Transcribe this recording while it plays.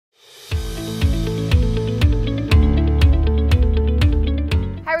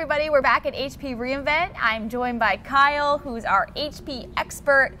we're back at HP Reinvent. I'm joined by Kyle, who's our HP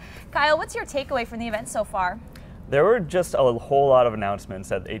expert. Kyle, what's your takeaway from the event so far? There were just a whole lot of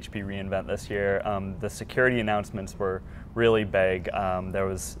announcements at HP Reinvent this year. The security announcements were really big. There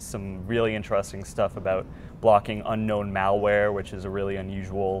was some really interesting stuff about blocking unknown malware, which is a really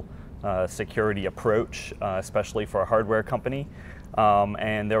unusual security approach, especially for a hardware company.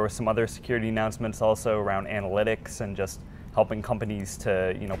 And there were some other security announcements also around analytics and just helping companies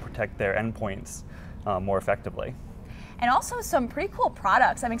to protect their endpoints more effectively. And also some pretty cool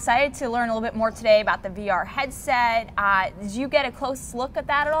products. I'm excited to learn a little bit more today about the VR headset. Did you get a close look at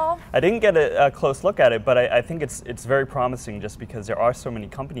that at all? I didn't get a close look at it, but I think it's very promising just because there are so many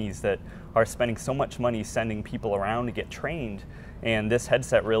companies that are spending so much money sending people around to get trained. And this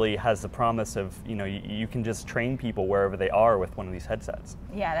headset really has the promise of, you can just train people wherever they are with one of these headsets.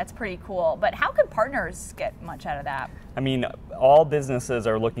 Yeah, that's pretty cool. But how could partners get much out of that? I mean, all businesses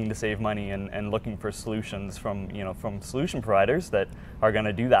are looking to save money and looking for solutions from solution providers that are going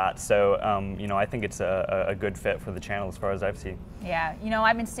to do that. So, I think it's a good fit for the channel as far as I've seen. Yeah,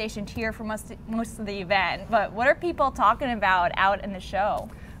 I've been stationed here for most of the event, but what are people talking about out in the show?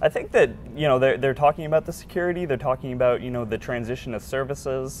 I think that they're talking about the security. They're talking about the transition of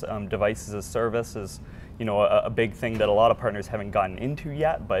services, devices as service is a big thing that a lot of partners haven't gotten into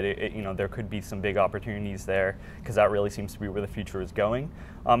yet. But there could be some big opportunities there because that really seems to be where the future is going.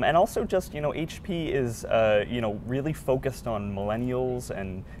 And also just HP is really focused on millennials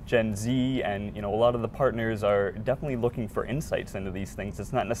and Gen Z, and a lot of the partners are definitely looking for insights into these things.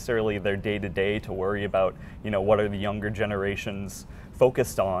 It's not necessarily their day-to-day to worry about what are the younger generations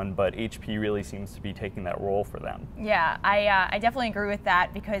focused on, but HP really seems to be taking that role for them. Yeah, I definitely agree with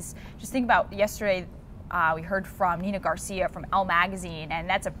that, because just think about yesterday, we heard from Nina Garcia from Elle Magazine, and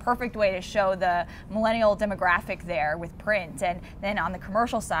that's a perfect way to show the millennial demographic there with print. And then on the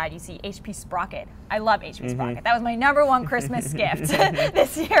commercial side, you see HP Sprocket. I love HP Sprocket. That was my #1 Christmas gift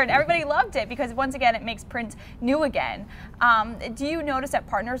this year, and everybody loved it because, once again, it makes print new again. Do you notice that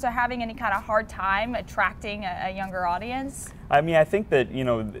partners are having any kind of hard time attracting a younger audience? I mean, I think that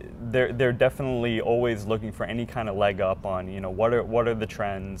they're definitely always looking for any kind of leg up on what are the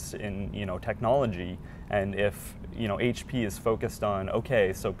trends in technology, and if HP is focused on,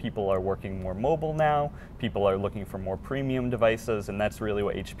 okay, so people are working more mobile now, people are looking for more premium devices, and that's really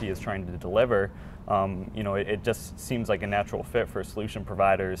what HP is trying to deliver. It just seems like a natural fit for solution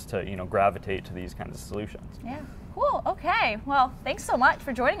providers to gravitate to these kinds of solutions. Yeah, cool. Okay, well, thanks so much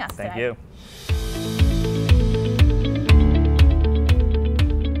for joining us today. Thank you.